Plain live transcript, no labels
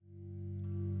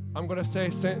I'm going to say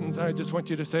a sentence, and I just want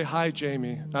you to say, "Hi,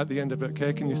 Jamie," at the end of it,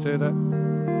 okay? Can you say that?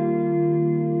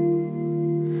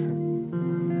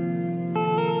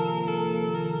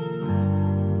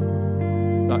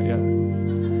 Not yet.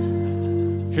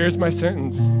 Here's my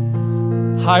sentence.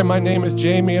 "Hi, my name is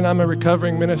Jamie, and I'm a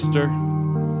recovering minister."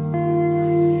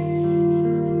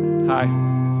 Hi.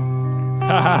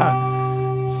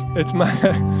 It's my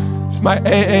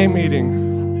AA meeting.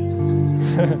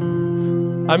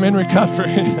 I'm in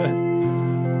recovery.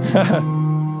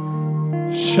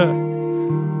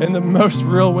 In the most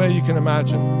real way you can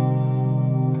imagine.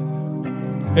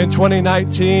 In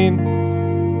 2019,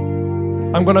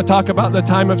 I'm going to talk about the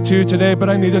time of two today, but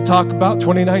I need to talk about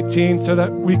 2019 so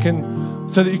that you can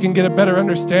get a better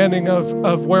understanding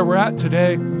of where we're at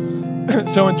today.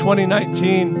 So in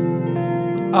 2019,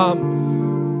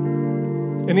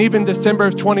 and even December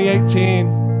of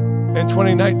 2018, and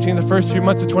 2019, the first few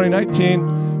months of 2019,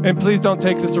 and please don't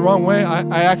take this the wrong way,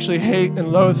 I actually hate and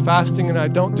loathe fasting, and I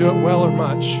don't do it well or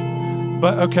much.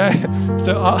 But okay,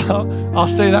 so I'll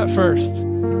say that first.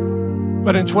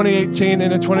 But in 2018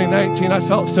 and in 2019, I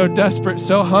felt so desperate,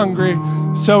 so hungry,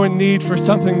 so in need for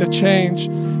something to change.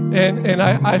 And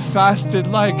I fasted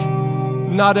like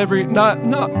not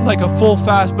like a full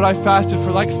fast, but I fasted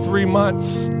for like 3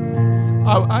 months.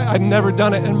 I'd never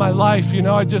done it in my life, you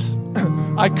know.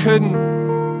 I couldn't.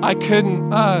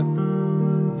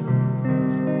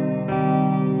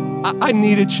 I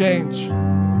needed change.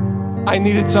 I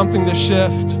needed something to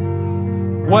shift.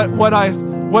 What I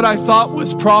thought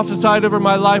was prophesied over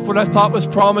my life, what I thought was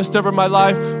promised over my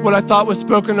life, what I thought was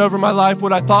spoken over my life,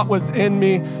 what I thought was in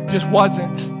me just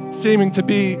wasn't seeming to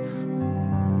be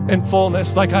in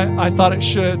fullness like I thought it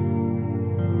should.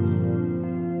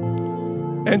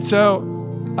 And so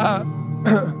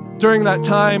during that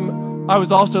time, I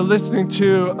was also listening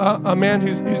to a man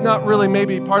who's not really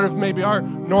maybe part of maybe our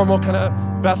normal kind of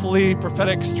Bethel-y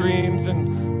prophetic streams and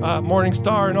Morning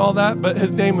Star and all that, but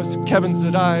his name was Kevin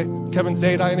Zadai. Kevin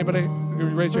Zadai, anybody?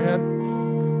 Raise your hand.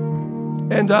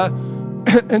 And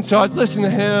so I was listening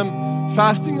to him,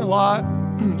 fasting a lot.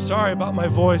 Sorry about my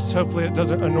voice. Hopefully it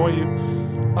doesn't annoy you.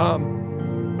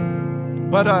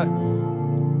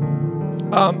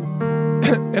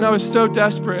 And I was so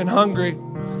desperate and hungry.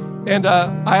 And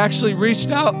I actually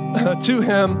reached out to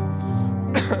him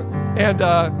and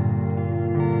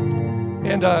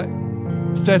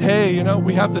said, "Hey, you know,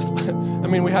 we have this,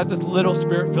 we had this little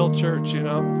Spirit-filled church, you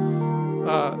know,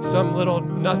 some little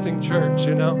nothing church,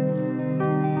 you know."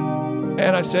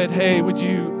 And I said, "Hey, would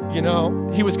you," you know,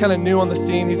 he was kind of new on the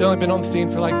scene. He's only been on the scene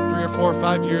for like 3 or 4 or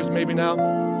 5 years maybe now.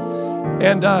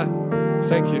 And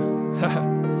thank you.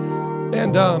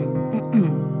 And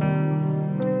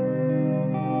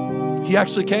he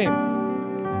actually came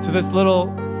to this little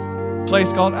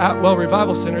place called Atwell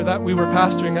Revival Center that we were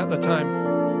pastoring at the time.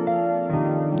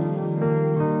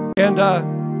 And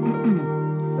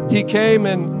he came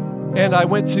and I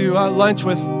went to lunch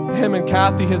with him and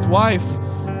Kathy, his wife,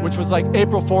 which was like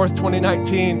April 4th,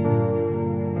 2019.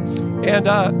 And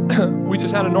we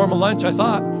just had a normal lunch, I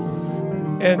thought.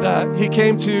 And he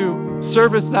came to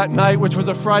service that night, which was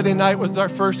a Friday night, was our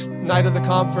first night of the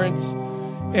conference.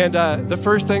 And the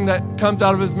first thing that comes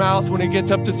out of his mouth when he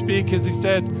gets up to speak is he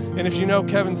said, and if you know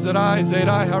Kevin Zadai,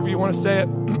 however you want to say it,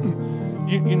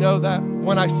 you know that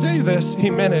when I say this, he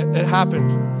meant it. It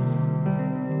happened.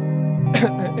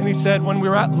 And he said when we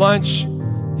were at lunch,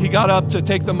 he got up to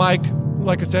take the mic.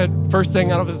 Like I said, first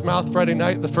thing out of his mouth Friday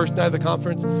night, the first night of the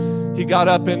conference, he got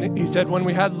up and he said, when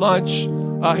we had lunch,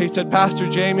 he said, "Pastor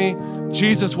Jamie,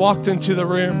 Jesus walked into the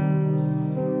room."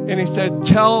 And he said,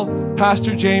 "Tell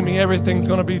Pastor Jamie everything's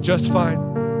going to be just fine."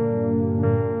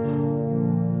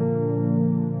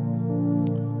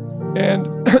 And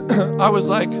I was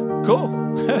like, cool.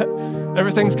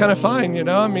 Everything's kind of fine, you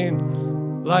know? I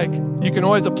mean, like, you can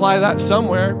always apply that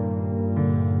somewhere.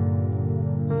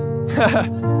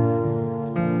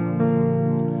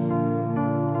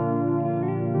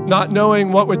 Not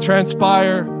knowing what would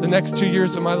transpire the next 2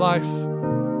 years of my life.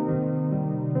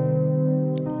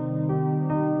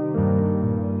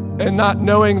 And not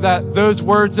knowing that those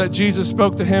words that Jesus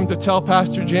spoke to him to tell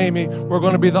Pastor Jamie were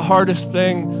going to be the hardest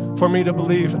thing for me to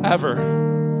believe ever.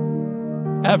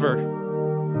 Ever.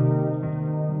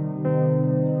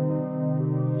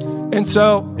 And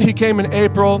so he came in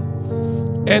April,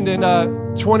 and in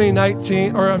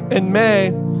 2019, or in May,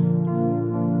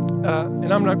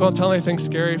 and I'm not going to tell anything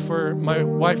scary for my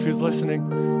wife who's listening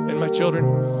and my children.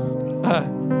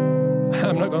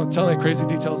 I'm not going to tell any crazy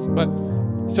details. But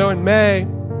so in May,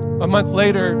 a month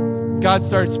later, God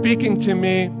started speaking to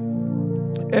me,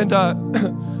 and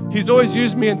he's always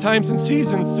used me in times and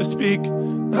seasons to speak.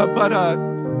 But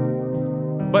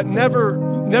but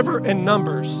never in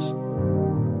numbers.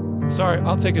 Sorry,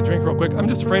 I'll take a drink real quick. I'm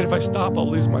just afraid if I stop, I'll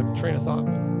lose my train of thought.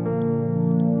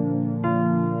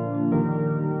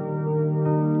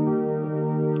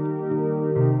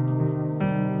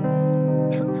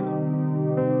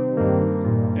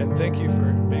 And thank you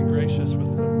for being gracious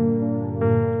with the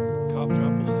cough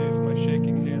drop. We'll see if my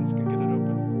shaking hands can get it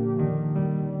open.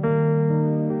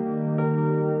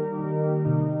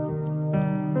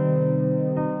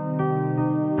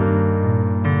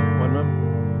 One moment.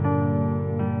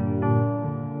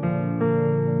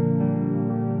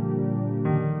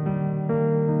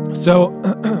 So,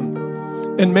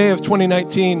 in May of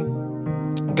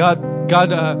 2019, God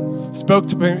spoke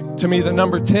to me the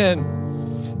number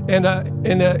 10,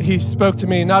 and He spoke to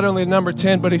me not only the number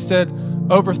 10, but He said,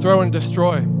 overthrow and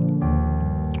destroy,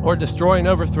 or destroy and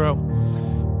overthrow.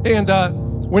 And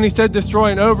when He said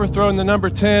destroy and overthrow in the number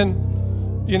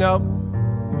 10,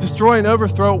 destroy and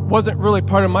overthrow wasn't really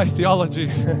part of my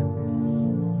theology.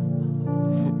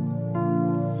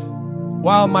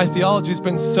 Wow, my theology's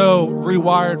been so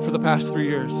rewired for the past 3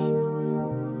 years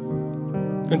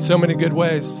in so many good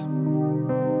ways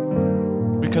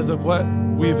because of what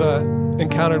we've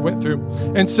encountered, went through.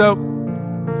 And so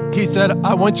He said,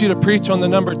 I want you to preach on the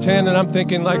number 10. And I'm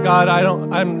thinking, like, God,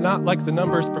 I'm not like the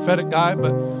numbers prophetic guy,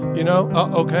 but,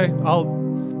 okay, I'll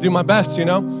do my best,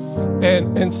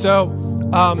 And so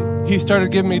He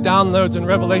started giving me downloads and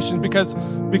revelations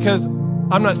because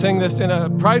I'm not saying this in a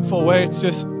prideful way. It's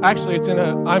just, actually, it's in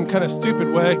I'm kind of stupid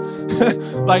way.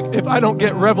 Like, if I don't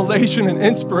get revelation and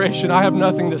inspiration, I have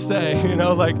nothing to say,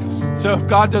 so if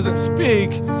God doesn't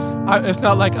speak, it's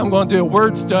not like I'm going to do a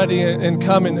word study and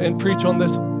come and preach on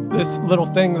this little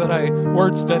thing that I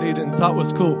word studied and thought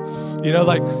was cool.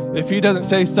 Like, if He doesn't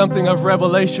say something of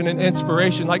revelation and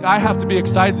inspiration, like, I have to be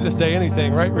excited to say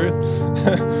anything, right, Ruth?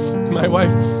 My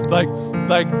wife, like,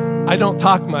 I don't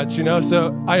talk much,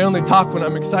 so I only talk when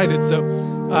I'm excited. So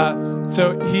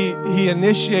he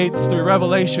initiates through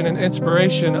revelation and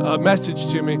inspiration a message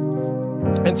to me.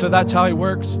 And so that's how He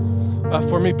works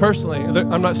for me personally.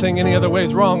 I'm not saying any other way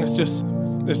is wrong. It's just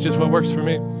what works for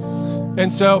me.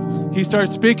 And so He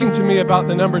started speaking to me about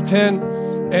the number 10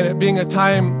 and it being a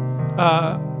time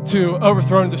to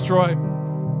overthrow and destroy.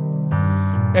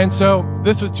 And so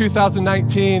this was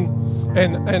 2019,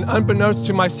 and unbeknownst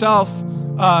to myself,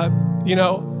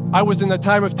 I was in the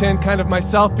time of 10 kind of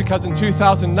myself, because in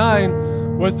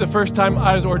 2009 was the first time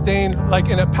I was ordained like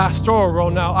in a pastoral role.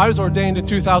 Now, I was ordained in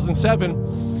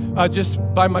 2007 just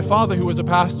by my father, who was a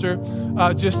pastor,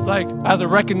 just like as a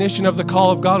recognition of the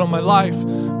call of God on my life.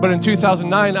 But in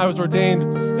 2009, I was ordained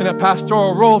in a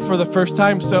pastoral role for the first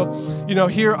time. So,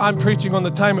 here I'm preaching on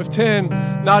the time of 10,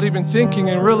 not even thinking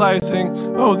and realizing,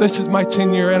 oh, this is my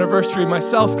 10-year anniversary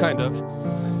myself, kind of.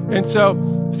 And so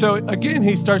again,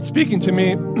 He starts speaking to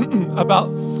me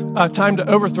about time to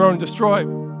overthrow and destroy,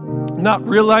 not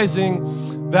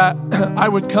realizing that I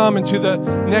would come into the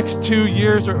next 2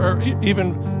 years or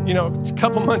even, a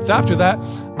couple months after that,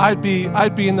 I'd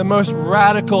be in the most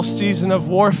radical season of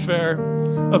warfare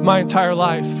of my entire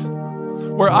life,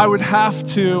 where I would have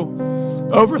to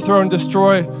overthrow and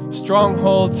destroy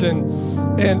strongholds and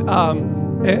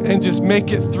just make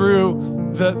it through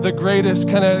the greatest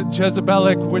kind of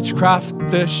Jezebelic,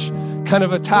 witchcraftish kind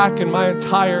of attack in my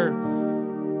entire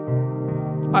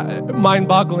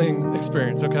mind-boggling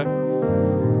experience, okay?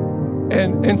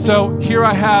 And so here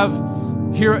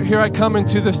I come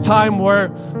into this time where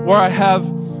I have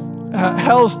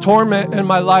hell's torment in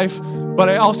my life, but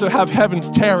I also have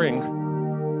heaven's tearing.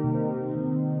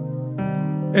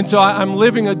 And so I'm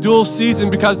living a dual season,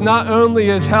 because not only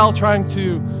is hell trying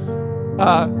to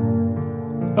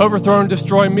overthrow and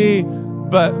destroy me,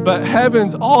 but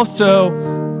heaven's also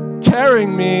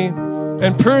tearing me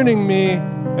and pruning me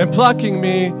and plucking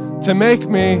me to make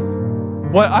me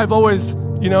what I've always,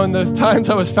 in those times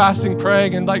I was fasting,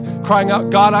 praying, and like crying out,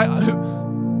 God,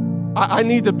 I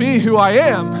need to be who I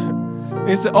am. And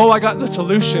He said, I got the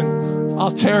solution.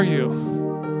 I'll tear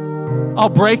you. I'll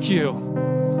break you.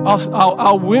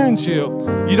 I'll wound you.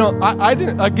 I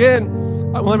didn't, again,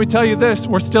 let me tell you this.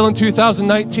 We're still in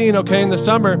 2019, okay, in the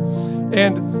summer.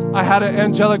 And I had an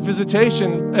angelic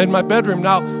visitation in my bedroom.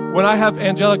 Now, when I have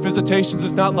angelic visitations,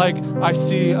 it's not like I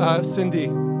see Cindy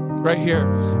right here.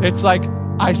 It's like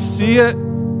I see it,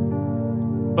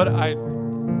 but I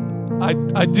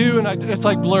do, and it's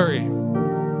like blurry.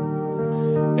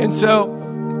 And so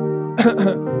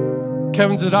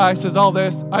Kevin Zadai says all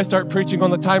this. I start preaching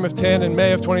on the time of 10 in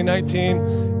May of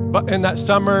 2019. But in that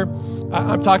summer,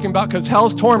 I'm talking about, because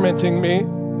hell's tormenting me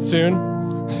soon,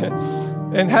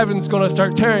 and heaven's going to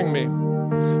start tearing me.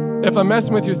 if I'm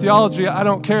messing with your theology, I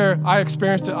don't care. I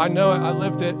experienced it. I know it. I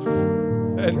lived it.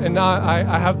 And now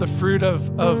I have the fruit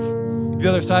of the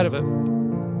other side of it.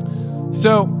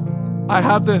 So I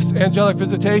have this angelic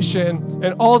visitation,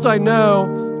 and all I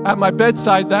know at my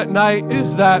bedside that night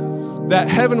is that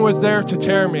heaven was there to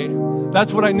tear me.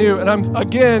 That's what I knew. And I'm,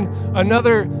 again,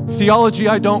 another theology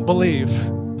I don't believe.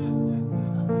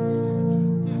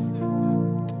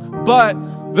 But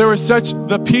there was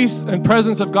the peace and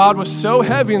presence of God was so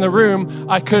heavy in the room,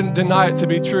 I couldn't deny it to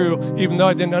be true, even though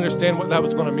I didn't understand what that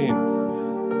was going to mean.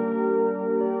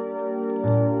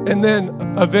 And then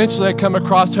eventually I come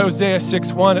across Hosea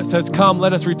 6:1. It says, "Come,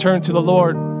 let us return to the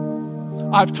Lord.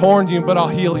 I've torn you, but I'll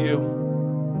heal you.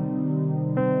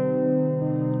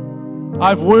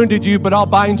 I've wounded you, but I'll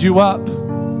bind you up."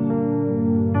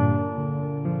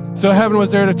 So heaven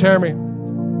was there to tear me.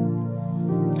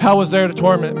 Hell was there to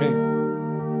torment me.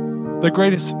 The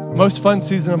greatest, most fun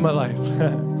season of my life.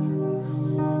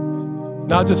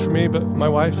 Not just for me, but my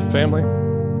wife, family.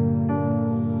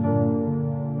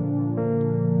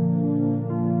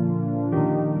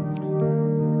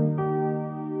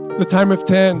 The time of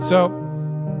 10, so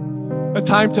a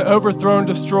time to overthrow and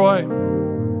destroy.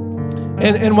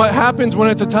 And what happens when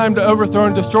it's a time to overthrow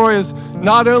and destroy is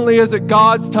not only is it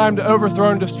God's time to overthrow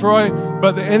and destroy,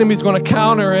 but the enemy's going to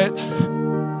counter it.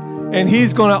 And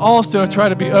he's going to also try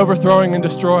to be overthrowing and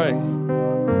destroying.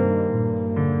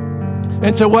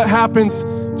 And so what happens,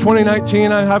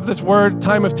 2019, I have this word,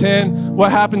 time of 10.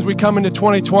 What happens, we come into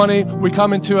 2020, we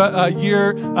come into a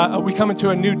year, we come into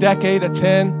a new decade, a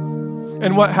 10.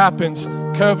 And what happens?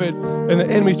 COVID, and the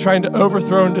enemy's trying to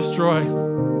overthrow and destroy.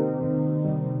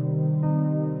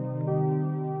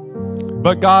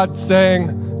 But God's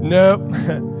saying, nope,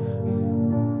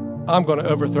 I'm going to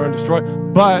overthrow and destroy.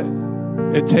 But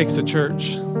it takes a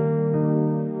church.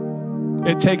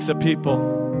 It takes a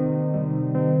people.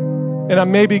 And I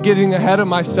may be getting ahead of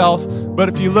myself, but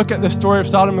if you look at the story of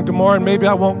Sodom and Gomorrah, and maybe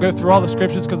I won't go through all the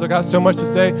scriptures because I got so much to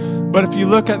say, but if you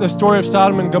look at the story of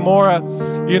Sodom and Gomorrah,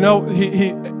 you know,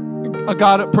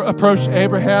 God approached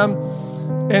Abraham,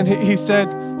 and he said,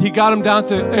 he got him down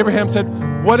to, Abraham said,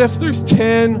 what if there's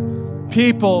 10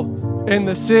 people in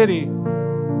the city?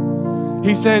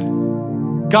 He said,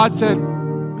 God said,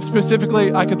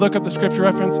 specifically, I could look up the scripture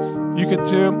reference, you could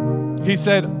too. He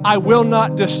said, I will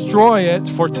not destroy it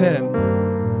for 10.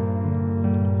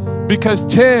 Because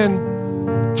 10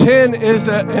 is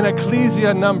an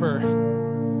ecclesia number.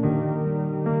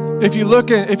 If you look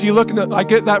in I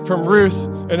get that from Ruth,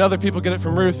 and other people get it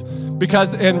from Ruth,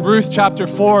 because in Ruth chapter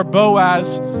 4,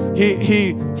 Boaz,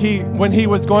 he when he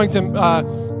was going to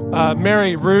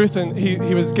marry Ruth, and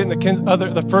he was getting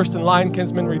the first in line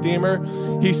kinsman redeemer,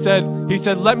 he said,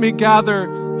 let me gather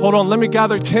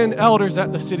 10 elders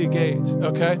at the city gate,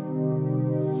 okay?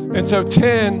 And so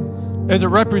 10 is a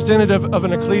representative of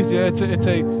an ecclesia. It's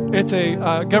a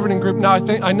governing group. Now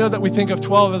I know that we think of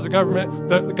 12 as a government,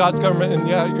 God's government, and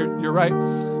yeah, you're right.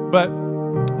 But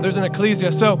there's an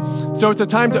ecclesia. So it's a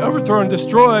time to overthrow and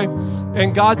destroy,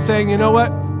 and God's saying, you know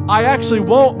what? I actually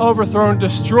won't overthrow and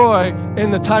destroy in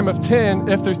the time of 10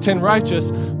 if there's 10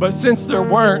 righteous, but since there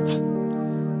weren't,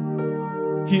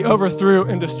 he overthrew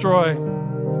and destroyed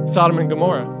Sodom and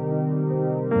Gomorrah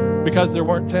because there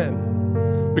weren't 10.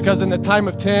 Because in the time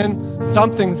of 10,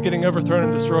 something's getting overthrown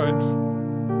and destroyed.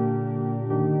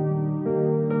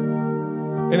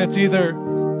 And it's either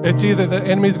the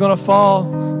enemy's going to fall,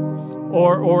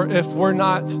 or if we're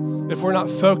not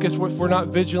focused, if we're not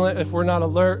vigilant, if we're not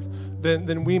alert,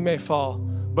 then we may fall,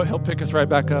 but he'll pick us right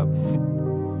back up.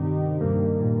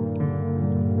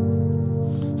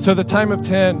 So the time of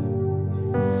 10,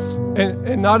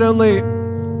 and not only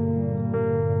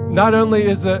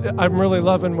is I'm really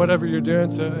loving whatever you're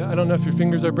doing, so I don't know if your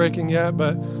fingers are breaking yet,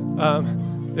 but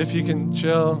if you can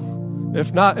chill.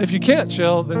 If not, if you can't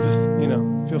chill, then just,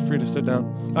 feel free to sit down.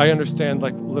 I understand,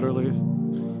 like, literally,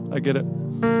 I get it.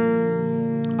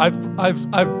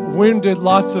 I've wounded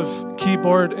lots of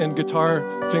keyboard and guitar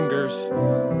fingers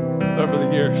over the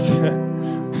years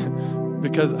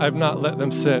because I've not let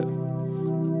them sit.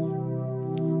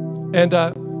 And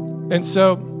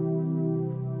so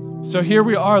here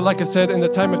we are, like I said, in the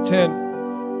time of 10.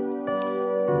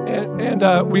 And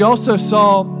we also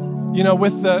saw,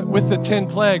 with the 10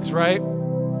 plagues, right?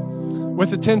 With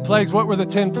the 10 plagues, what were the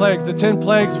 10 plagues? The 10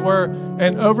 plagues were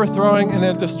an overthrowing and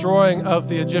a destroying of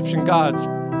the Egyptian gods,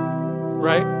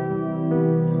 right?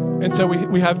 And so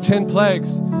we have 10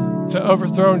 plagues to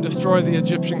overthrow and destroy the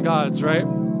Egyptian gods, right?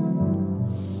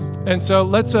 And so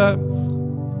let's you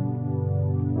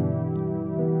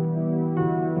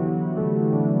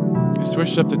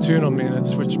switched up the tune on me and it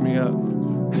switched me up.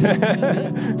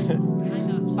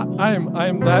 I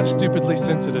am that stupidly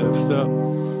sensitive. So,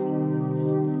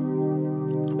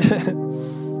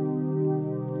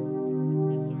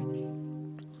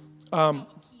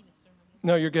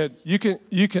 no, you're good. You can.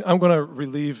 I'm going to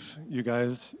relieve you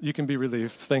guys. You can be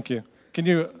relieved. Thank you. Can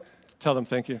you tell them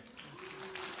thank you?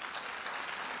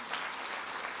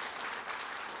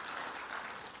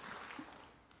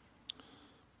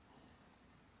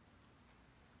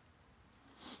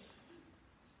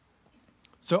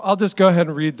 So I'll just go ahead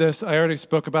and read this. I already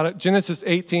spoke about it. Genesis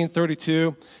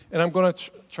 18:32, and I'm going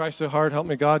to try so hard, help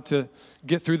me God, to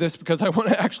get through this because I want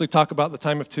to actually talk about the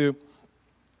time of two.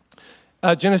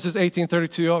 Genesis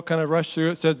 18:32, I'll kind of rush through.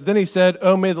 It says, "Then he said,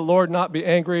 Oh, may the Lord not be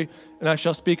angry, and I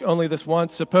shall speak only this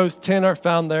once. Suppose 10 are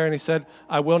found there, and he said,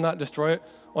 I will not destroy it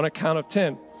on account of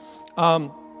 10.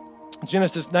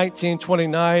 Genesis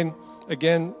 19:29,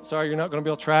 again, sorry, you're not going to be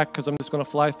able to track because I'm just going to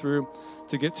fly through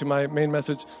to get to my main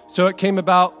message. So it came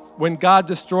about when God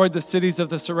destroyed the cities of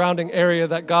the surrounding area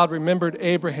that God remembered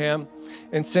Abraham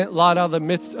and sent Lot out of the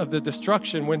midst of the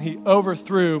destruction when he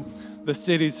overthrew the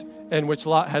cities in which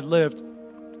Lot had lived."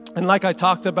 And like I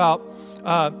talked about,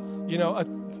 a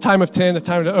time of 10, the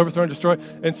time to overthrow and destroy.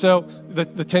 And so the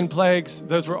 10 plagues,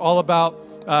 those were all about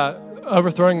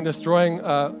overthrowing and destroying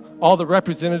all the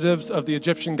representatives of the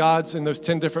Egyptian gods in those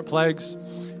 10 different plagues.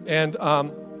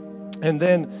 And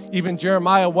then even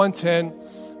Jeremiah 1:10,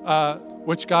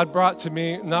 which God brought to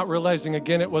me, not realizing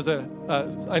again it was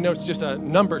I know it's just a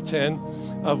number 10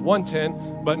 of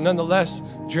 110, but nonetheless,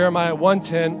 Jeremiah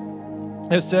 1:10,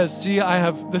 it says,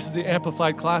 this is the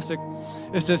Amplified Classic.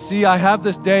 It says, "See, I have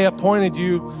this day appointed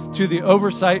you to the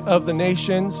oversight of the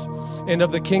nations and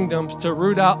of the kingdoms, to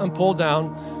root out and pull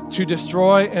down, to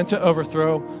destroy and to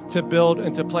overthrow, to build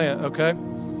and to plant," okay?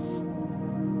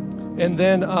 And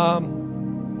then,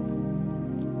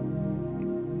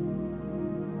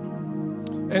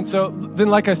 and so then,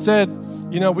 like I said,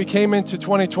 we came into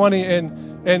 2020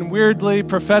 and weirdly,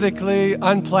 prophetically,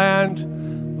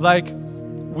 unplanned, like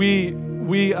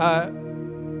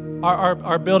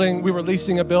our building, we were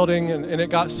leasing a building and it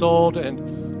got sold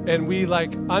and we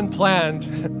like unplanned,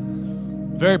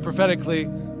 very prophetically,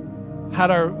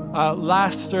 had our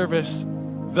last service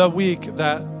the week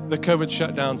that the COVID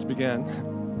shutdowns began.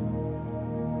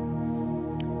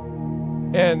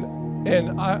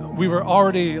 We were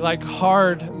already like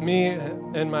hard, me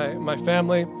and my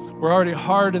family, were already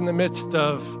hard in the midst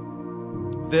of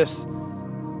this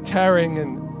tearing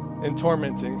and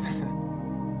tormenting.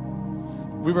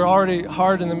 We were already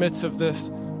hard in the midst of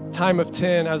this time of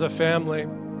 10 as a family.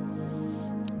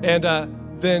 And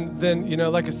then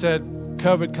like I said,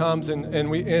 COVID comes and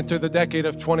we enter the decade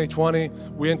of 2020.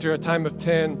 We enter a time of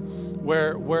 10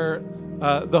 where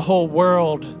the whole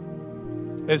world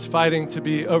is fighting to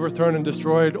be overthrown and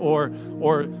destroyed, or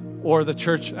the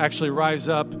church actually rise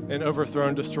up and overthrow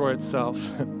and destroy itself.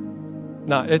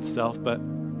 Not itself, but.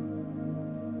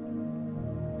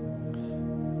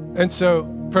 And so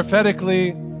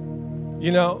prophetically,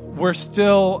 we're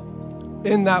still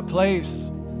in that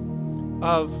place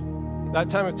of that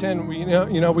time of 10. We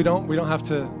don't have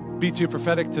to be too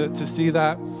prophetic to see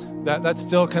that's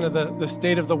still kind of the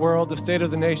state of the world, the state of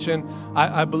the nation.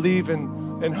 I believe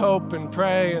in hope and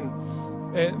pray and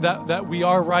that we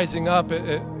are rising up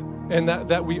and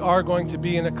that we are going to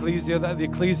be an ecclesia, that the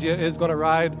ecclesia is going to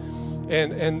ride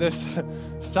and this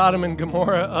Sodom and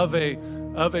Gomorrah of a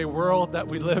world that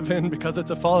we live in, because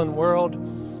it's a fallen world,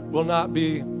 will not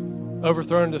be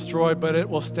overthrown and destroyed, but it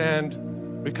will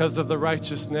stand because of the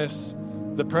righteousness,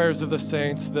 the prayers of the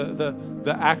saints,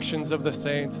 the actions of the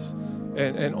saints,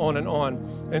 and on and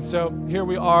on. And so here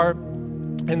we are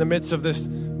in the midst of this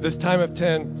time of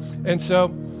 10. And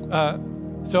so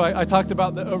I talked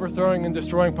about the overthrowing and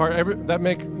destroying part. That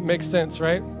makes sense,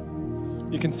 right?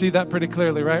 You can see that pretty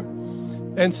clearly, right?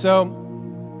 And so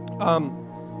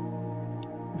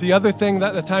the other thing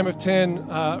that the time of 10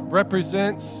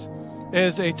 represents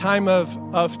is a time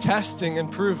of testing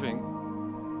and proving.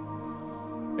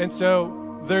 And so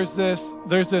there's this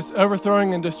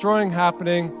overthrowing and destroying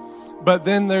happening, but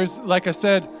then there's, like I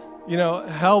said,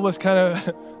 hell was kind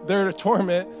of there to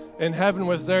torment, and heaven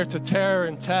was there to tear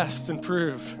and test and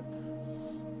prove,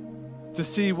 to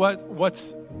see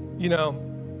what's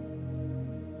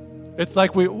it's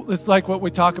like what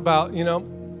we talk about,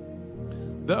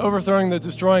 the overthrowing, the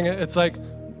destroying. It's like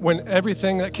when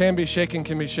everything that can be shaken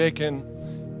can be shaken.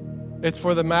 It's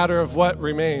for the matter of what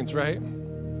remains, right?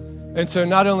 And so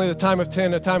not only the time of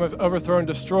 10, a time of overthrow and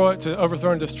destroy,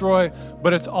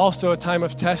 but it's also a time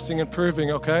of testing and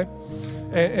proving, okay?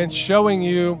 And showing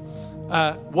you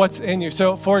what's in you.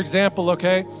 So for example,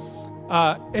 okay,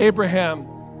 Abraham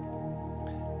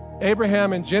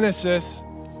in Genesis,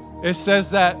 it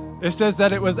says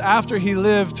that it was after he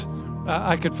lived.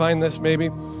 I could find this maybe.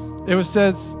 It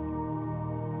says,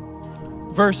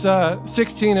 verse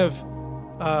 16 of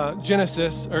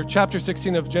Genesis, or chapter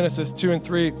 16 of Genesis 2 and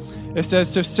 3. It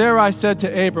says, so Sarai said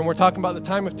to Abram, we're talking about the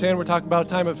time of 10, we're talking about a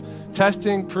time of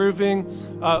testing, proving,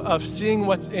 of seeing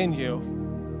what's in you,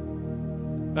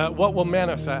 what will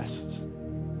manifest,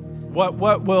 what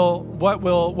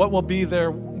will be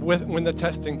there when the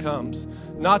testing comes.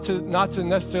 Not to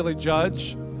necessarily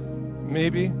judge,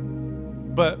 maybe,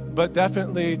 but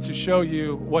definitely to show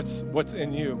you what's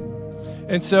in you.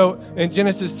 And so in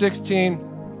Genesis 16,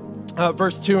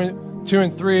 verse 2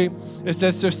 and 3, it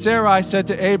says, so Sarai said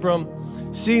to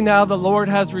Abram, see, now the Lord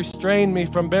has restrained me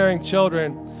from bearing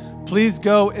children. Please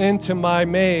go into my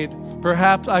maid.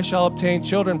 Perhaps I shall obtain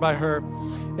children by her.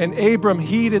 And Abram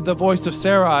heeded the voice of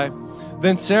Sarai.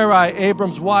 Then Sarai,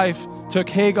 Abram's wife, took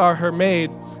Hagar, her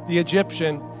maid, the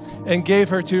Egyptian, and gave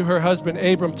her to her husband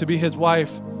Abram to be his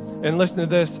wife. And listen to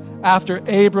this, after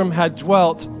Abram had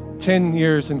dwelt 10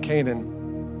 years in Canaan.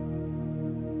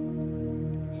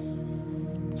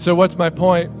 So what's my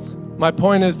point? My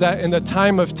point is that in the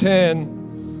time of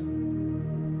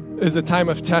 10 is a time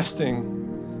of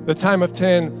testing. The time of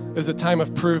 10 is a time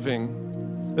of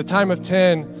proving. The time of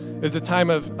 10 is a time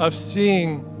of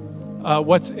seeing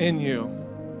what's in you,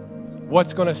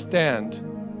 what's going to stand.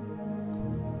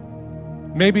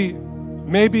 Maybe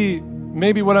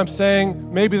what I'm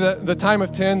saying, maybe the time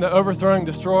of 10, the overthrowing,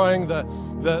 destroying, the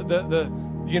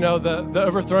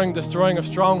overthrowing, destroying of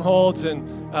strongholds, and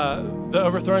the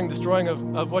overthrowing, destroying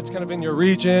of what's kind of in your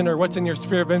region or what's in your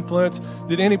sphere of influence.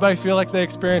 Did anybody feel like they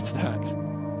experienced that?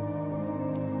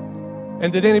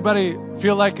 And did anybody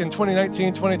feel like in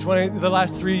 2019, 2020, the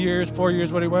last 3 years, 4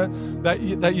 years, what he went, that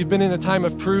you've been in a time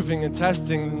of proving and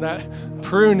testing and that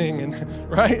pruning,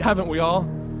 and right? Haven't we all?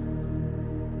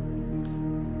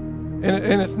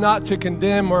 And it's not to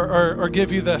condemn or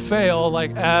give you the fail,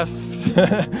 like F.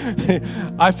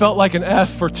 I felt like an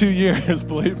F for 2 years,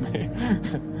 believe me.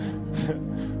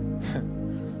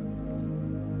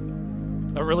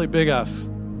 A really big F.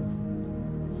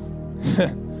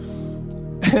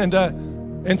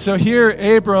 And so here,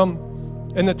 Abram,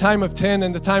 in the time of 10,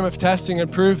 in the time of testing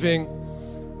and proving,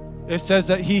 it says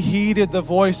that he heeded the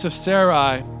voice of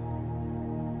Sarai.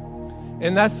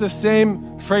 And that's the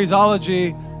same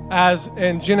phraseology as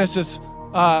in Genesis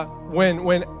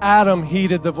when Adam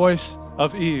heeded the voice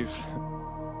of Eve.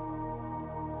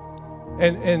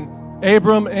 And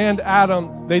Abram and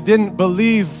Adam, they didn't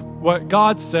believe what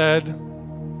God said.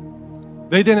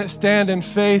 They didn't stand in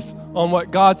faith on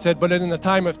what God said, but in the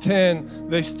time of 10,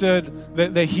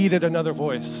 they heeded another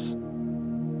voice.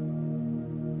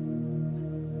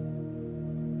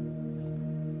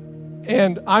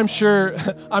 And I'm sure,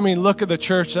 look at the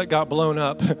church that got blown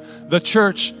up. The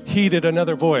church heeded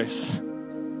another voice.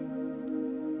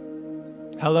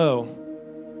 Hello.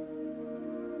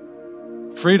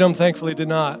 Freedom, thankfully, did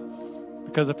not,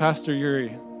 because of Pastor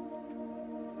Yuri.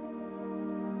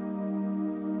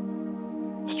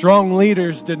 Strong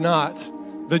leaders did not.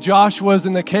 The Joshuas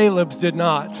and the Calebs did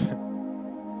not.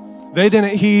 They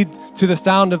didn't heed to the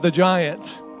sound of the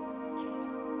giant.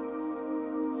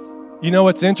 You know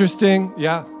what's interesting?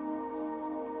 Yeah.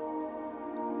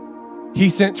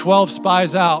 He sent 12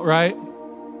 spies out, right?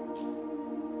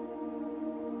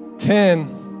 10.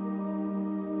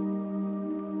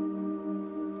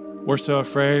 We're so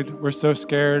afraid. We're so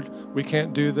scared. We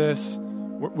can't do this.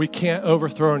 We can't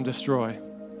overthrow and destroy.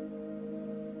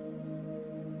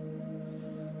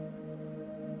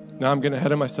 Now I'm getting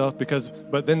ahead of myself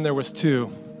but then there was 2.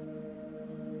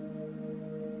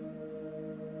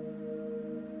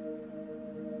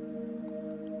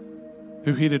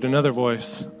 Who heeded another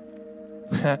voice.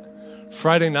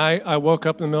 Friday night, I woke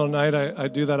up in the middle of the night. I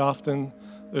do that often.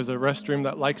 There's a restroom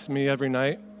that likes me every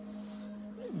night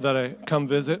that I come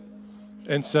visit.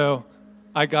 And so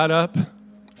I got up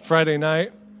Friday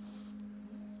night,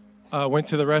 went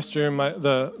to the restroom.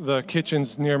 The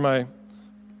kitchen's near my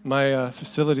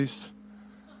facilities.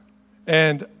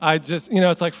 And I just,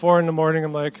 it's like 4 a.m.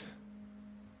 I'm like,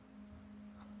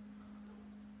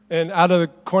 and out of the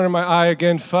corner of my eye,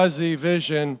 again, fuzzy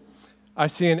vision, I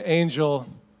see an angel.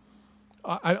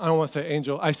 I don't want to say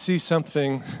angel. I see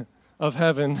something of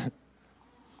heaven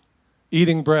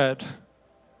eating bread,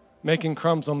 making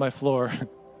crumbs on my floor.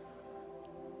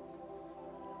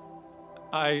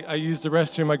 I use the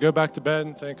restroom. I go back to bed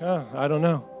and think, I don't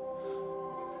know.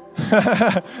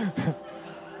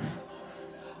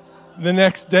 The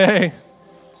next day,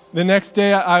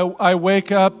 I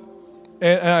wake up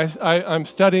and I'm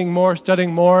studying more,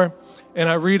 and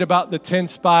I read about the 10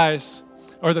 spies,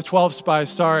 or the 12 spies,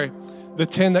 the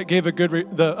 10 that gave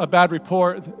a bad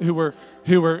report,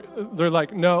 they're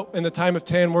like, no, in the time of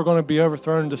 10, we're going to be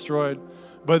overthrown and destroyed.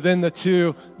 But then the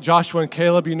 2, Joshua and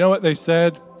Caleb, you know what they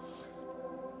said?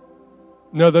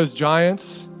 No, those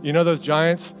giants,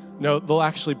 no, they'll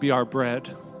actually be our bread.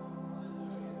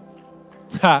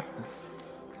 Ha.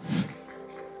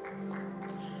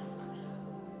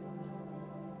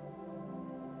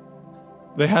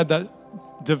 They had that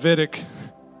Davidic,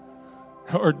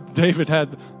 or David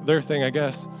had their thing, I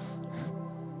guess,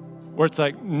 where it's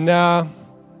like, nah,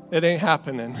 it ain't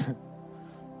happening.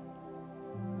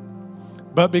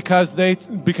 But because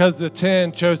the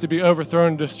 10 chose to be overthrown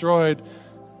and destroyed,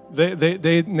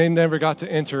 they never got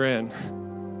to enter in.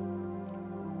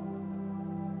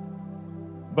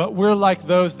 But we're like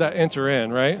those that enter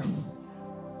in, right?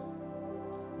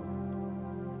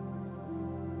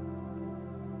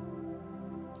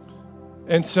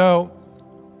 And so,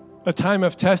 a time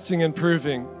of testing and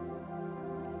proving.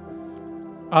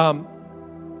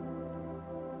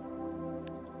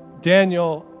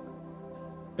 Daniel,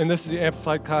 and this is the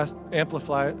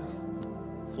Amplified.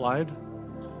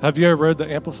 Have you ever read the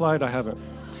Amplified? I haven't.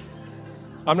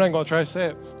 I'm not going to try to say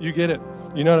it. You get it.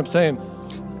 You know what I'm saying?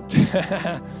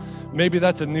 Maybe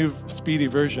that's a new speedy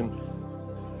version.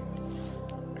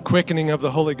 Quickening of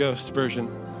the Holy Ghost version.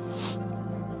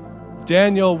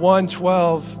 Daniel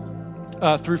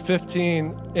 1:12 through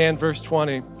 15 and verse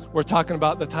 20. We're talking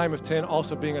about the time of 10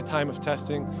 also being a time of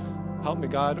testing. Help me,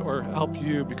 God, or help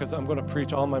you, because I'm going to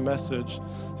preach all my message.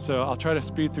 So I'll try to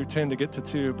speed through 10 to get to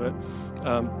 2, but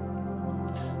I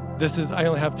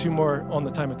only have 2 more on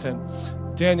the time of 10.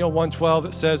 Daniel 1:12,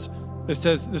 it says, this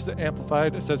is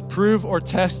Amplified. It says, prove or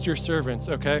test your servants,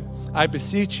 okay? I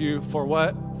beseech you for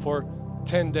what? For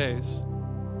 10 days.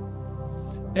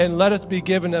 And let us be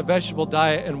given a vegetable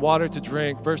diet and water to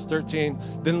drink. Verse 13,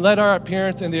 then let our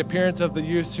appearance and the appearance of the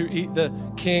youths who eat the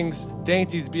king's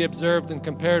dainties be observed and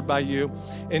compared by you,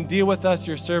 and deal with us,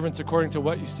 your servants, according to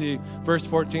what you see. Verse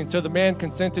 14, so the man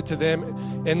consented to them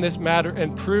in this matter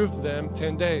and proved them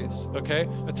 10 days, okay?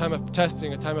 A time of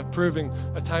testing, a time of proving,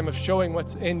 a time of showing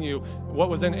what's in you. What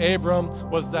was in Abram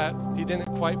was that he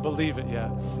didn't quite believe it yet.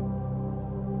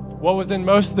 What was in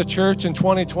most of the church in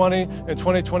 2020 and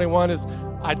 2021 is,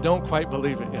 I don't quite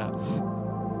believe it yet.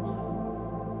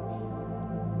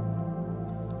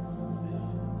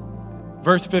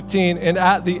 Verse 15, and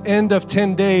at the end of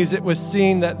 10 days, it was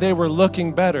seen that they were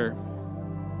looking better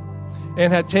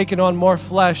and had taken on more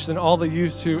flesh than all the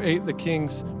youths who ate the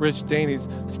king's rich dainties.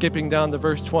 Skipping down to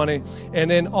verse 20,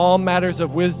 and in all matters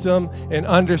of wisdom and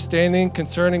understanding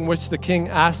concerning which the king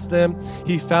asked them,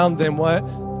 he found them what?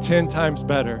 10 times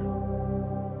better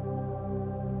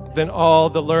than all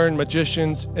the learned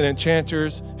magicians and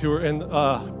enchanters who were in,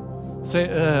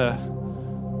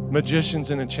 magicians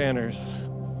and enchanters.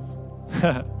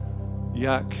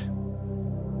 Yuck.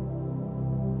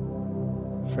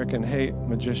 Freaking hate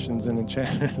magicians and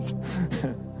enchanters.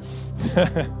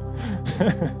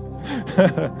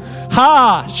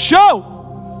 Ha! Show!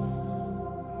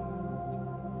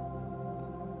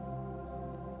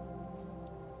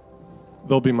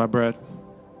 They'll be my bread.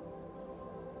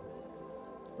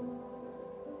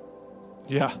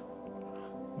 Yeah,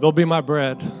 they'll be my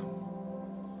bread.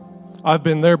 I've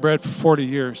been their bread for 40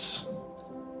 years.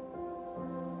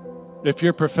 If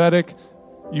you're prophetic,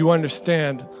 you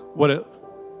understand what it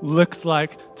looks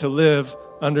like to live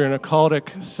under an occultic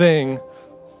thing,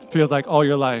 feels like all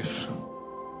your life.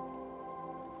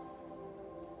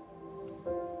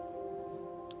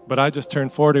 But I just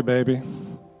turned 40, baby.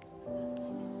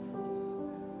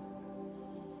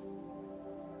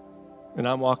 And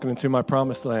I'm walking into my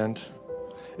promised land.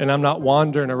 And I'm not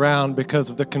wandering around because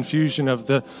of the confusion of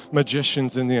the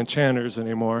magicians and the enchanters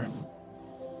anymore.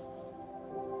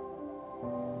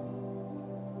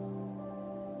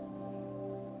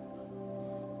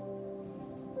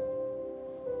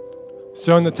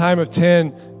 So in the time of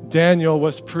 10, Daniel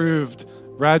was proved.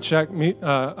 Radshak,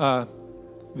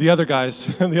 the other guys,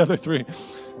 the other 3,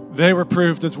 they were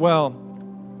proved as well.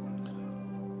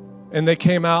 And they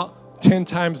came out 10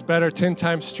 times better, 10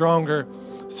 times stronger.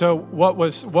 So what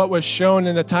was shown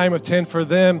in the time of 10 for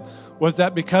them was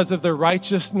that because of their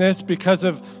righteousness, because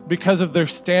of their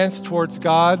stance towards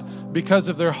God, because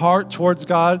of their heart towards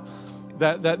God,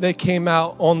 that they came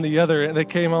out on the other, they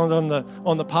came out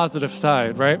on the positive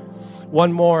side, right?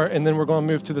 One more, and then we're going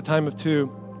to move to the time of 2.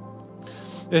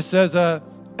 It says,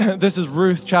 this is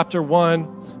Ruth chapter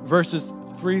 1, verses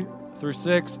 3 through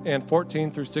 6 and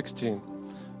 14 through 16,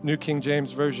 New King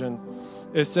James Version.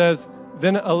 It says,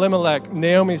 then Elimelech,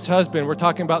 Naomi's husband, we're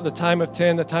talking about the time of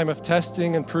 10, the time of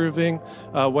testing and proving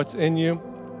what's in you.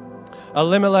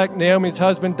 Elimelech, Naomi's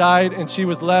husband, died, and she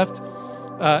was left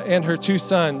and her 2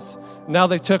 sons. Now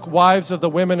they took wives of the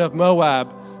women of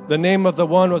Moab. The name of the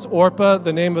one was Orpah,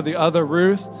 the name of the other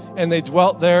Ruth, and they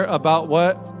dwelt there about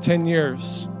what? 10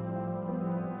 years.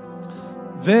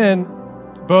 Then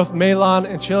both Mahlon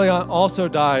and Chilion also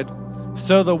died.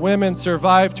 So the women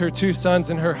survived her 2 sons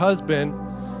and her husband.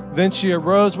 Then she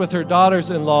arose with her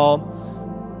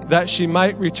daughters-in-law that she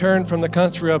might return from the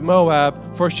country of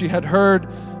Moab, for she had heard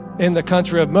in the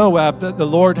country of Moab that the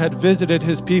Lord had visited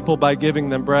his people by giving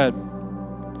them bread.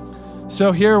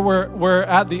 So here we're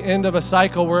at the end of a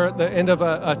cycle. We're at the end of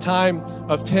a time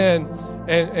of 10.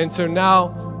 And so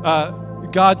now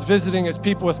God's visiting his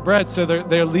people with bread. So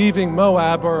they're leaving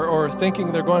Moab or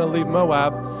thinking they're going to leave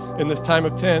Moab in this time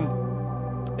of 10.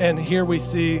 And here we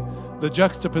see the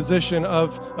juxtaposition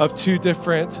of 2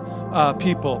 different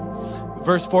people.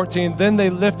 Verse 14, then they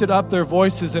lifted up their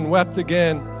voices and wept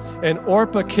again. And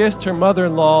Orpah kissed her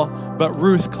mother-in-law, but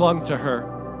Ruth clung to her.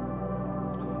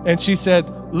 And she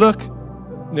said,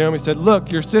 Naomi said,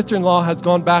 look, your sister-in-law has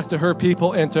gone back to her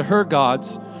people and to her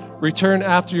gods. Return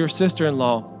after your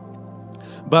sister-in-law.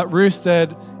 But Ruth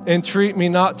said, entreat me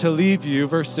not to leave you,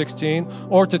 verse 16,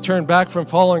 or to turn back from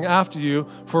following after you,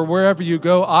 for wherever you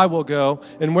go, I will go,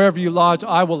 and wherever you lodge,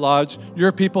 I will lodge.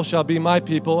 Your people shall be my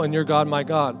people, and your God, my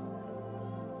God.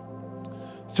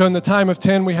 So in the time of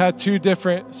 10, we had 2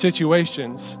 different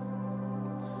situations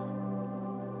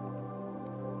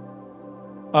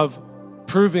of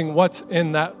proving what's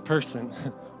in that person.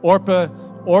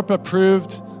 Orpah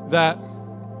proved that,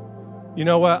 you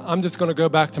know what, I'm just going to go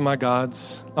back to my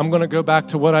gods. I'm going to go back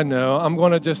to what I know. I'm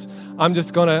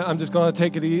just going to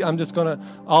take it easy.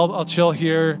 I'll chill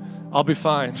here. I'll be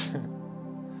fine.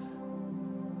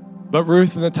 But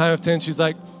Ruth in the time of 10, she's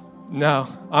like, no,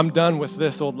 I'm done with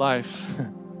this old life.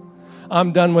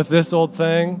 I'm done with this old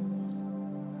thing.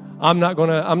 I'm not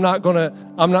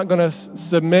gonna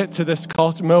submit to this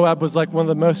culture. Moab was like one of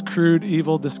the most crude,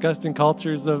 evil, disgusting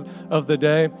cultures of the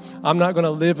day. I'm not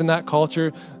gonna live in that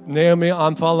culture. Naomi,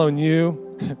 I'm following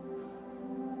you.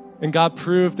 And God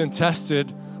proved and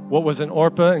tested what was in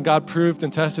Orpah, and God proved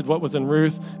and tested what was in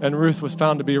Ruth, and Ruth was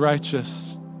found to be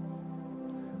righteous.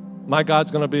 Your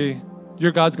God's gonna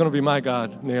be my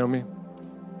God, Naomi.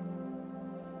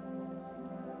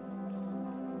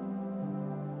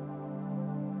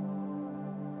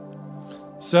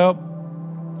 So,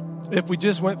 if we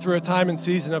just went through a time and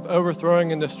season of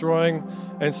overthrowing and destroying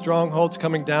and strongholds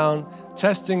coming down,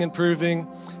 testing and proving,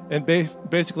 and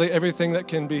basically everything that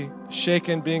can be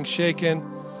shaken being shaken,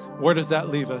 where does that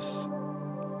leave us?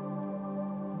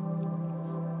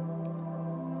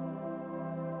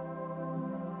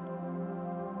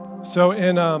 So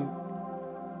in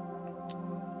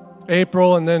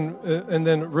April and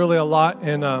then really a lot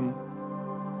in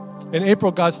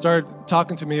April, God started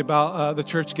talking to me about the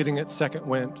church getting its second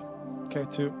wind. Okay,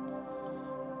 too.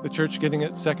 The church getting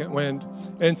its second wind.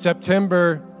 In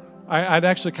September, I'd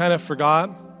actually kind of forgot.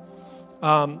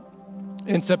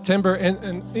 In September,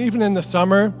 and even in the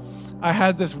summer, I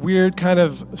had this weird kind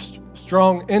of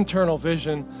strong internal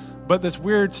vision, but this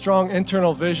weird, strong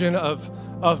internal vision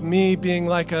of me being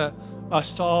like a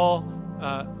Saul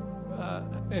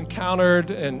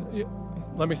encountered, and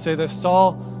let me say this,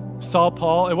 Saul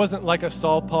Paul. It wasn't like a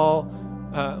Saul Paul,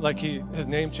 like his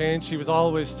name changed. He was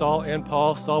always Saul and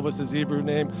Paul. Saul was his Hebrew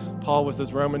name. Paul was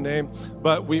his Roman name.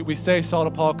 But we say Saul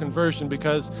to Paul conversion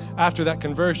because after that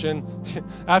conversion,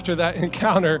 after that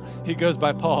encounter, he goes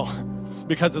by Paul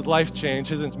because his life changed,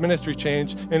 his ministry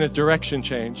changed, and his direction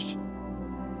changed.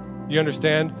 You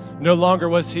understand? No longer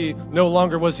was he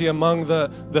among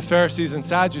the Pharisees and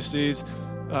Sadducees,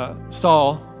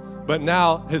 Saul. But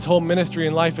now his whole ministry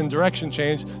and life and direction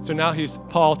changed. So now he's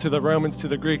Paul to the Romans, to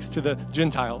the Greeks, to the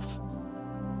Gentiles.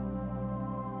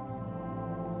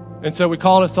 And so we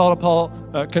call it a Saul to Paul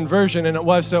conversion, and it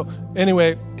was. So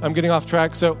anyway, I'm getting off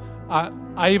track. So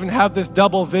I even have this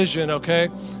double vision, okay?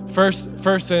 First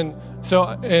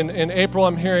in April,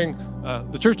 I'm hearing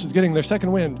the church is getting their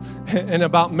second wind. And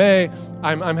about May,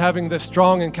 I'm having this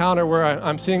strong encounter where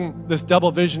I'm seeing this double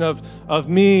vision of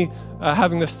me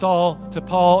having this Saul to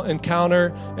Paul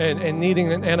encounter and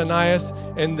needing an Ananias,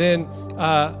 and then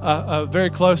a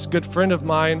very close good friend of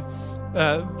mine.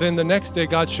 Then the next day,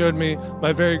 God showed me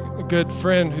my very good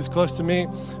friend who's close to me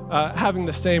having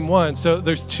the same one. So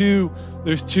there's two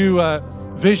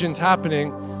visions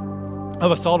happening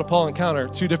of a Saul to Paul encounter.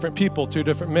 2 different people, 2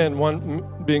 different men, one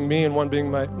being me and one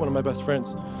being one of my best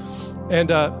friends.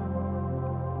 And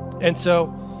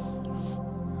so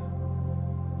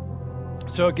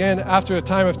again, after a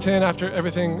time of 10, after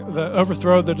everything, the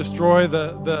overthrow, the destroy,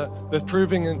 the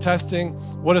proving and testing,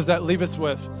 what does that leave us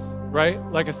with? right?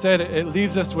 Like I said, it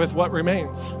leaves us with what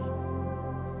remains.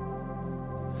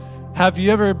 Have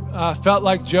you ever felt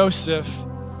like Joseph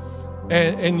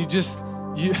and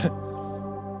you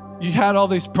had all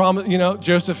these promises?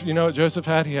 Joseph, what Joseph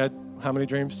had? He had how many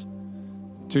dreams?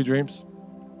 2 dreams.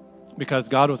 Because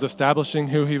God was establishing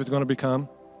who he was going to become.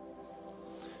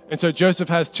 And so Joseph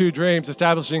has 2 dreams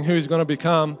establishing who he's going to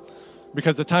become,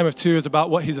 because the time of 2 is about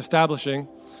what he's establishing.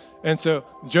 And so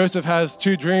Joseph has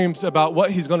 2 dreams about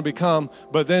what he's going to become,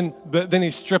 but then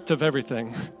he's stripped of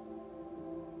everything.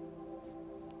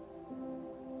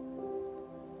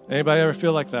 Anybody ever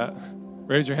feel like that?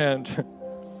 Raise your hand.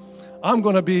 I'm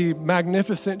going to be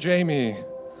magnificent Jamie.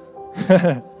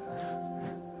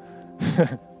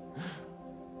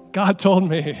 God told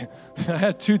me, I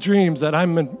had 2 dreams that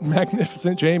I'm a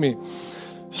magnificent Jamie.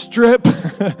 Strip,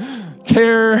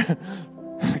 tear,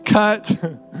 cut.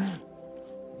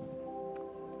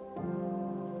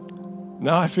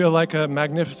 Now I feel like a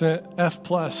magnificent F+.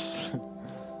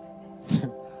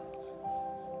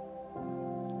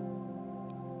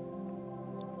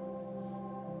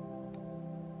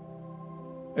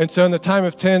 And so in the time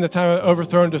of 10, the time of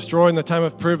overthrow and destroy, and the time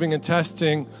of proving and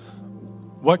testing,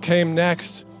 what came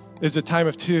next is the time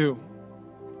of 2.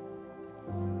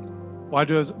 Why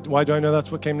do I know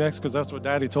that's what came next? Because that's what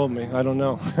Daddy told me. I don't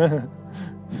know.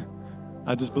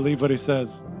 I just believe what he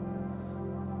says.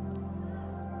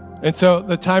 And so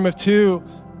the time of 2,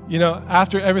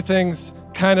 after everything's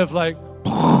kind of like,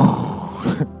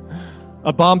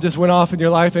 a bomb just went off in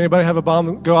your life. Anybody have a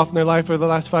bomb go off in their life over the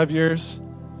last 5 years?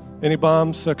 Any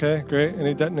bombs? Okay, great.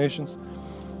 Any detonations?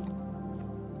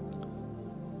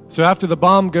 So after the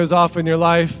bomb goes off in your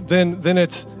life, then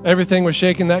it's everything was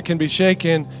shaken that can be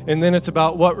shaken, and then it's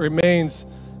about what remains.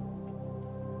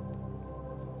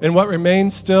 And what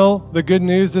remains still, the good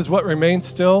news is what remains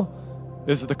still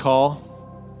is the call.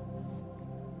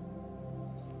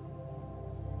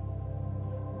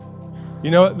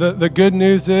 The good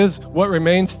news is what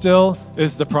remains still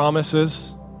is the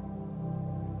promises.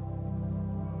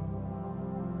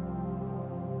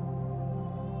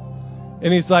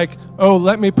 And he's like, oh,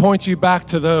 let me point you back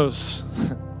to those.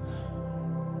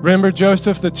 Remember,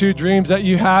 Joseph, the 2 dreams that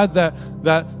you had, that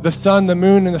the sun, the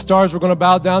moon, and the stars were going to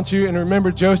bow down to you? And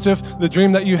remember, Joseph, the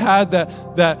dream that you had, that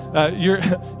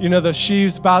the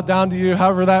sheaves bowed down to you,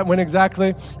 however that went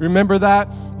exactly. Remember that?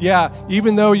 Yeah,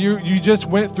 even though you just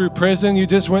went through prison, you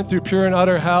just went through pure and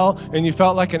utter hell, and you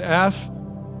felt like an F,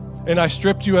 and I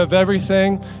stripped you of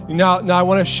everything. Now I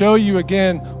want to show you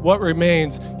again what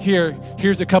remains.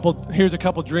 Here's a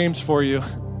couple dreams for you.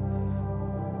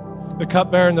 The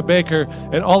cupbearer and the baker,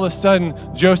 and all of a sudden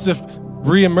Joseph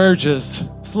reemerges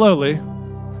slowly,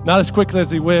 not as quickly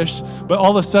as he wished, but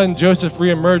all of a sudden Joseph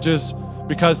reemerges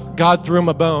because God threw him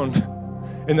a bone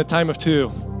in the time of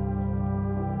 2.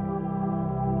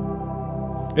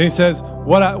 And he says,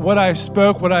 what I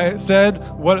spoke, what I said,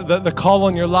 what the call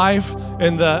on your life,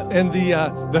 and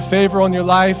the favor on your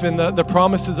life, and the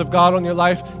promises of God on your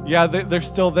life, yeah, they're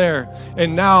still there.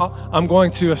 And now I'm going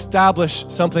to establish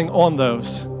something on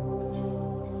those.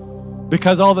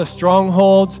 Because all the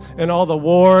strongholds and all the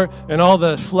war and all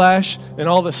the flesh and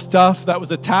all the stuff that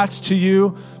was attached to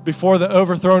you before the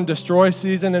overthrow and destroy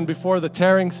season and before the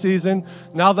tearing season,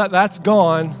 now that that's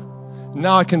gone,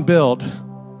 now I can build.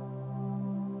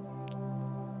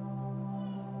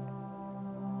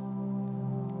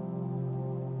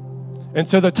 And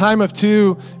so the time of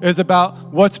 2 is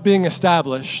about what's being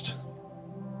established.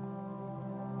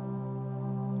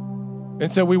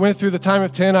 And so we went through the time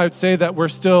of 10. I would say that we're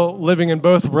still living in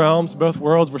both realms, both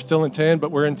worlds. We're still in 10,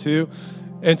 but we're in 2.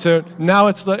 And so now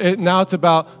it's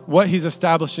about what he's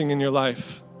establishing in your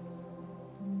life.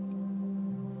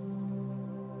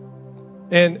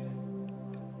 And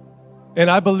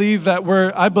I believe that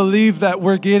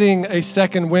we're getting a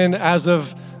second wind as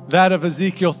of that of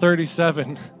Ezekiel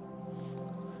 37.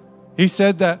 He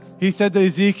said to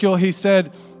Ezekiel,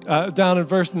 down in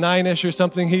verse 9-ish or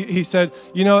something, he said,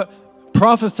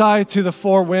 prophesy to the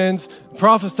 4 winds,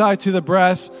 prophesy to the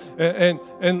breath,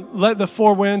 and let the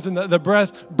 4 winds and the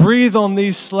breath breathe on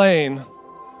these slain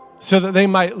so that they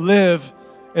might live,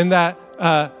 and that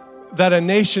a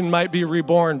nation might be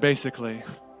reborn, basically.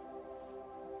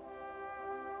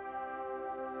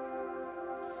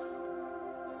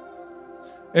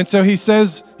 And so he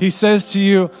says to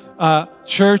you,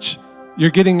 church, you're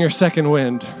getting your second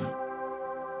wind.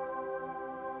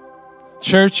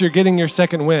 Church, you're getting your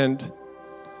second wind.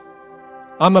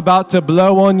 I'm about to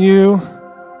blow on you.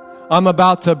 I'm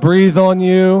about to breathe on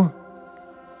you.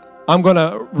 I'm going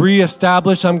to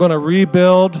reestablish. I'm going to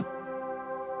rebuild.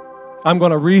 I'm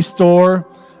going to restore.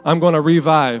 I'm going to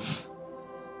revive.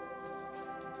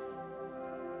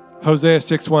 Hosea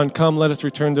 6:1, come, let us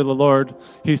return to the Lord.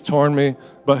 He's torn me,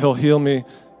 but he'll heal me.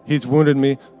 He's wounded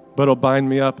me, but he'll bind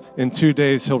me up. In 2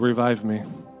 days, he'll revive me.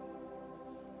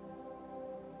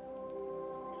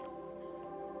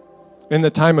 In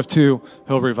the time of 2,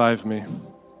 he'll revive me.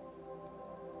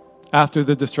 After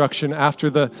the destruction, after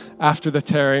the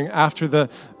tearing, after the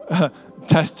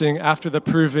testing, after the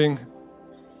proving.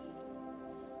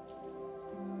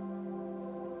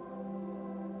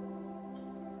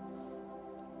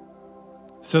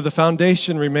 So the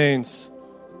foundation remains.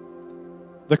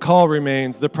 The call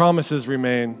remains. The promises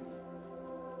remain.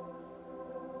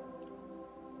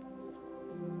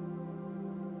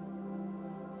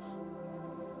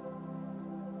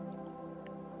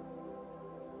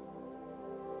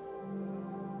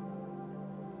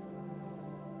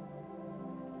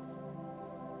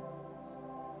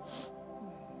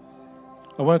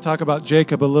 I want to talk about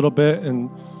Jacob a little bit,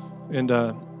 and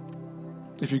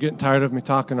if you're getting tired of me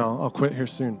talking, I'll quit here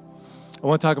soon. I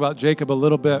want to talk about Jacob a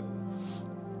little bit.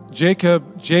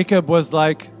 Jacob was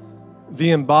like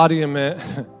the embodiment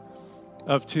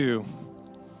of 2.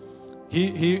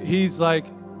 He's like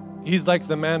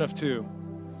the man of 2.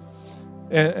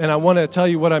 And I want to tell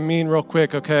you what I mean real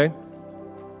quick, okay?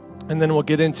 And then we'll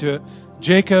get into it.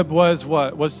 Jacob was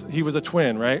what? He was a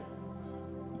twin, right?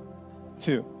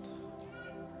 2.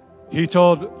 He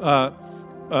told,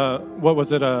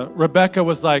 Rebecca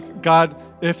was like, God,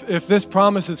 if this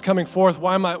promise is coming forth,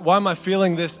 why am I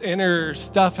feeling this inner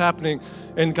stuff happening?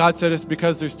 And God said, it's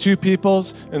because there's 2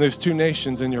 peoples and there's 2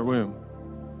 nations in your womb.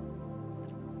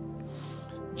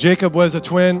 Jacob was a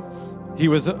twin. He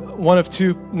was one of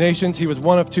 2 nations. He was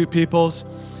one of 2 peoples.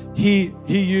 He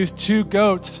used 2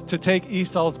 goats to take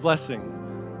Esau's blessing.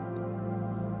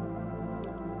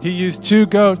 He used 2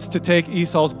 goats to take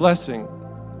Esau's blessing.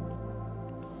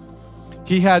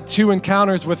 He had 2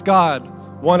 encounters with God,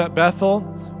 one at Bethel,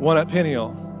 one at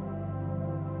Peniel.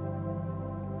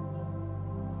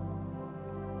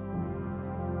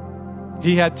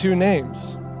 He had 2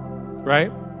 names,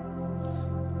 right?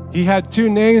 He had 2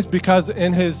 names because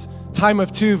in his time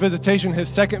of 2 visitation, his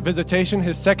second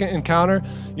encounter,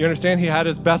 you understand, he had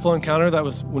his Bethel encounter, that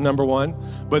was number 1,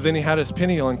 but then he had his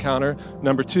Peniel encounter,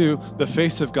 number 2, the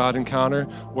face of God encounter,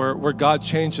 where God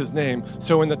changed his name.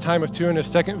 So in the time of 2, in his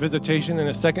second visitation, in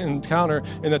his second encounter,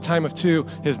 in the time of 2,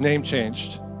 his name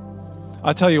changed.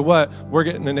 I'll tell you what, we're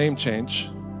getting a name change.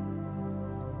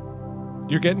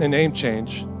 You're getting a name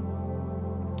change.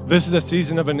 This is a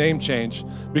season of a name change.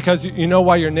 Because you know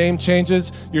why your name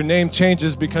changes? Your name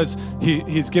changes because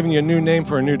he's giving you a new name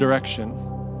for a new direction.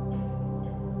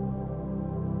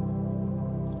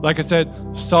 Like I said,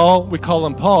 Saul, we call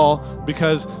him Paul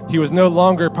because he was no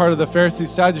longer part of the Pharisees,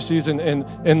 Sadducees, and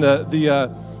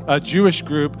the Jewish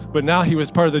group, but now he was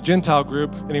part of the Gentile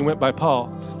group, and he went by Paul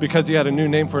because he had a new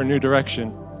name for a new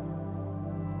direction.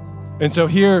 And so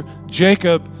here,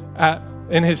 Jacob,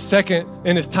 in his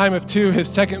time of 2, his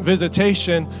second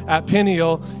visitation at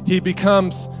Peniel, he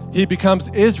becomes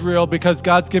Israel because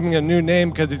God's giving a new name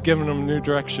because he's giving him a new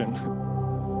direction.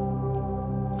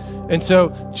 And so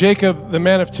Jacob, the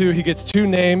man of 2, he gets 2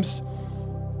 names.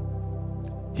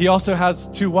 He also has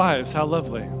 2 wives. How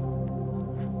lovely.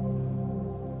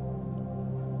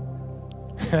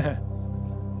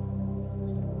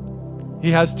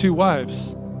 He has 2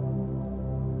 wives.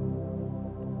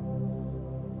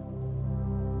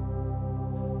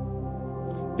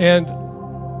 And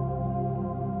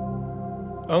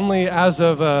only as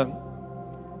of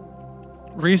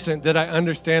recent did I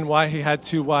understand why he had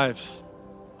 2 wives.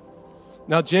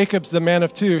 Now, Jacob's the man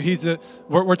of 2.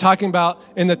 We're talking about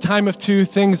in the time of 2,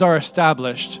 things are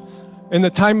established. In the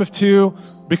time of 2,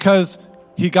 because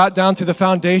he got down to the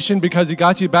foundation, because he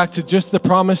got you back to just the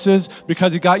promises,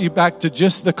 because he got you back to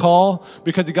just the call,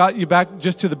 because he got you back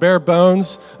just to the bare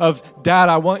bones of, Dad,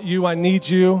 I want you, I need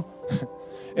you.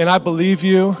 And I believe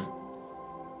you.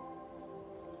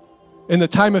 In the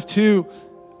time of 2,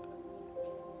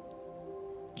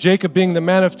 Jacob being the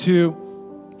man of 2,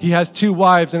 he has 2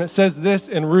 wives. And it says this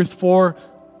in Ruth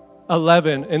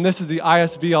 4:11. And this is the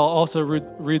ISV. I'll also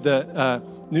read the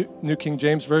New King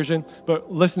James Version. But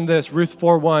listen to this, Ruth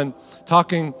 4:1,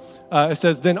 talking, it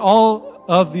says, Then all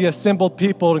of the assembled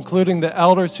people, including the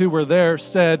elders who were there,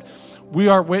 said, We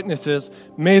are witnesses.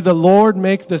 May the Lord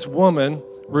make this woman,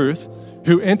 Ruth,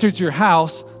 who enters your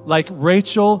house like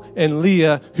Rachel and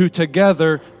Leah, who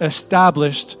together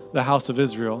established the house of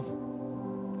Israel.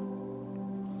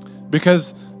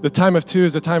 Because the time of 2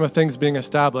 is the time of things being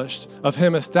established, of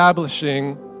him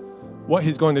establishing what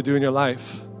he's going to do in your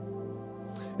life.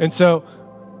 And so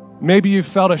maybe you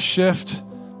felt a shift,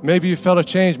 maybe you felt a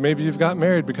change, maybe you've got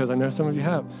married, because I know some of you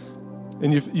have.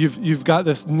 and you've got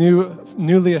this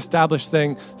newly established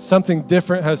thing. Something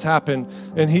different has happened,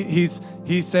 and he's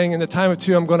saying, in the time of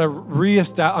two, I'm going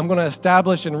to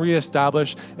establish and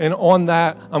reestablish, and on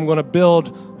that, I'm going to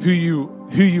build who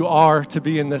you are to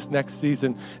be in this next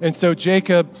season. And so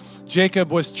Jacob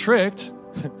was tricked.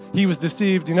 He was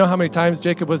deceived. You know how many times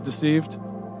Jacob was deceived?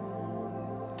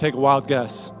 Take a wild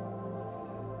guess.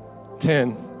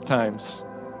 10 times.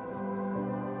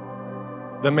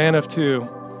 The man of two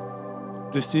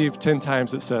deceived 10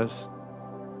 times, it says.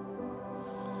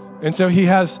 And so he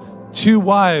has two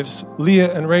wives,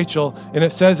 Leah and Rachel, and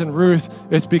it says in Ruth,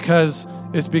 it's because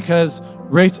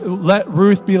let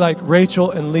Ruth be like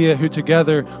Rachel and Leah, who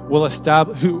together will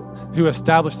who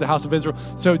established the house of Israel.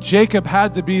 So Jacob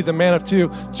had to be the man of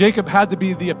two. Jacob had to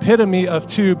be the epitome of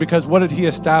two, because what did he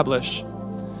establish?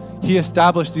 He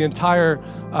established the entire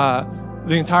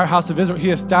house of Israel.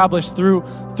 He established through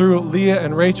Leah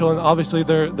and Rachel, and obviously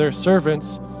their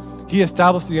servants, he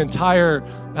established the entire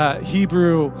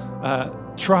Hebrew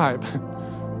tribe.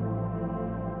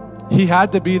 He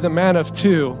had to be the man of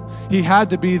two. He had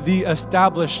to be the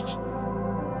established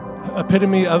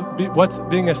epitome of what's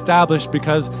being established,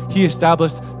 because he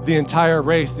established the entire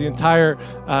race, the entire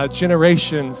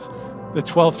generations, the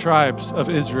 12 tribes of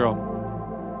Israel.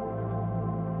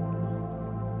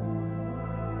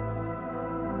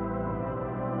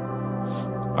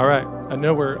 All right, I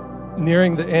know we're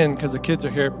nearing the end because the kids are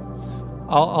here.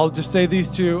 I'll just say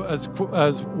these two as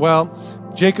well.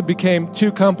 Jacob became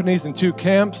two companies and two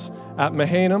camps at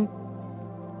Mahanaim.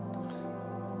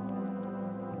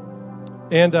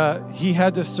 And he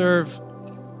had to serve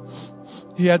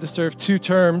 2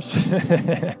 terms.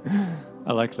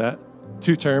 I like that.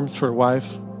 2 terms for a wife.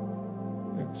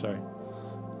 Sorry.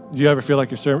 Do you ever feel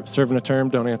like you're serving a term?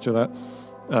 Don't answer that.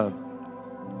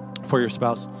 For your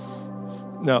spouse.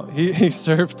 No, he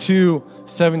served 2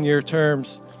 7-year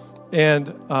terms,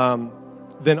 and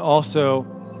then also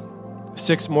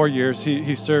 6 more years.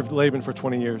 He served Laban for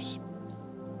 20 years.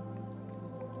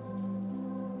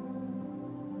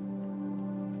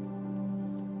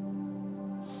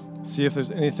 See if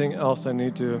there's anything else I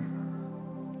need to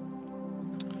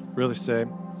really say.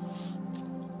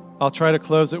 I'll try to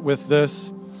close it with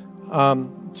this,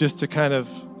 just to kind of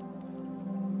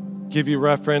give you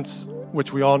reference,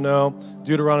 which we all know.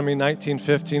 Deuteronomy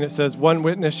 19:15, it says, "One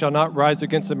witness shall not rise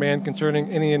against a man concerning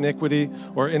any iniquity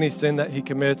or any sin that he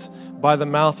commits. By the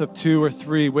mouth of 2 or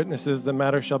 3 witnesses, the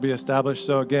matter shall be established."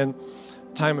 So again,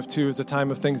 time of 2 is a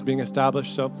time of things being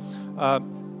established. So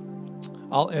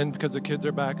I'll end because the kids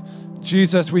are back.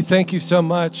 Jesus, we thank you so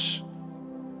much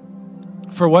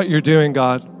for what you're doing,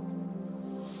 God.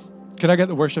 Can I get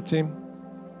the worship team?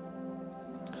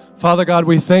 Father God,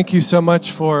 we thank you so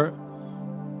much for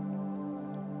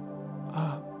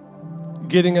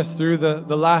getting us through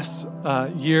the last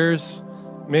years.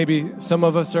 Maybe some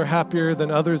of us are happier than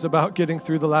others about getting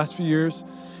through the last few years.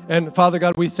 And Father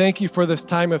God, we thank you for this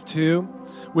time of 2.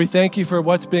 We thank you for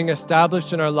what's being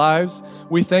established in our lives.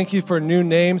 We thank you for new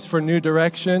names, for new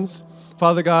directions.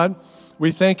 Father God,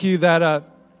 we thank you that,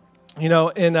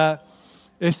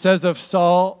 it says of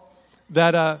Saul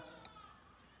that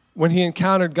when he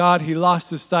encountered God, he lost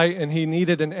his sight, and he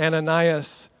needed an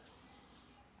Ananias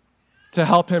to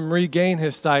help him regain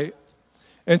his sight.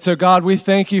 And so, God, we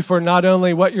thank you for not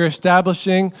only what you're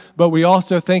establishing, but we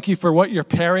also thank you for what you're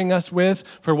pairing us with,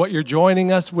 for what you're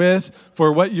joining us with,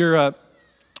 for what you're,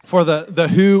 for the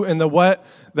who and the what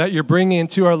that you're bringing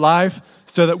into our life,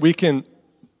 so that we can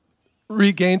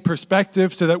regain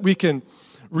perspective, so that we can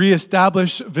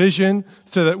reestablish vision,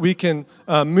 so that we can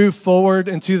move forward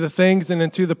into the things and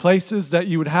into the places that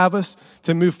you would have us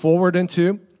to move forward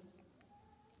into.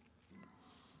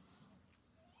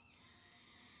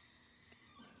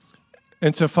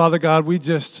 And so, Father God, we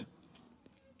just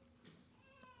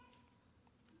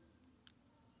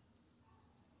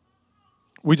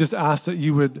ask that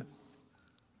you would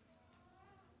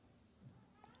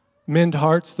mend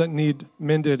hearts that need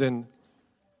mended and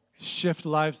shift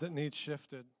lives that need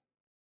shifted.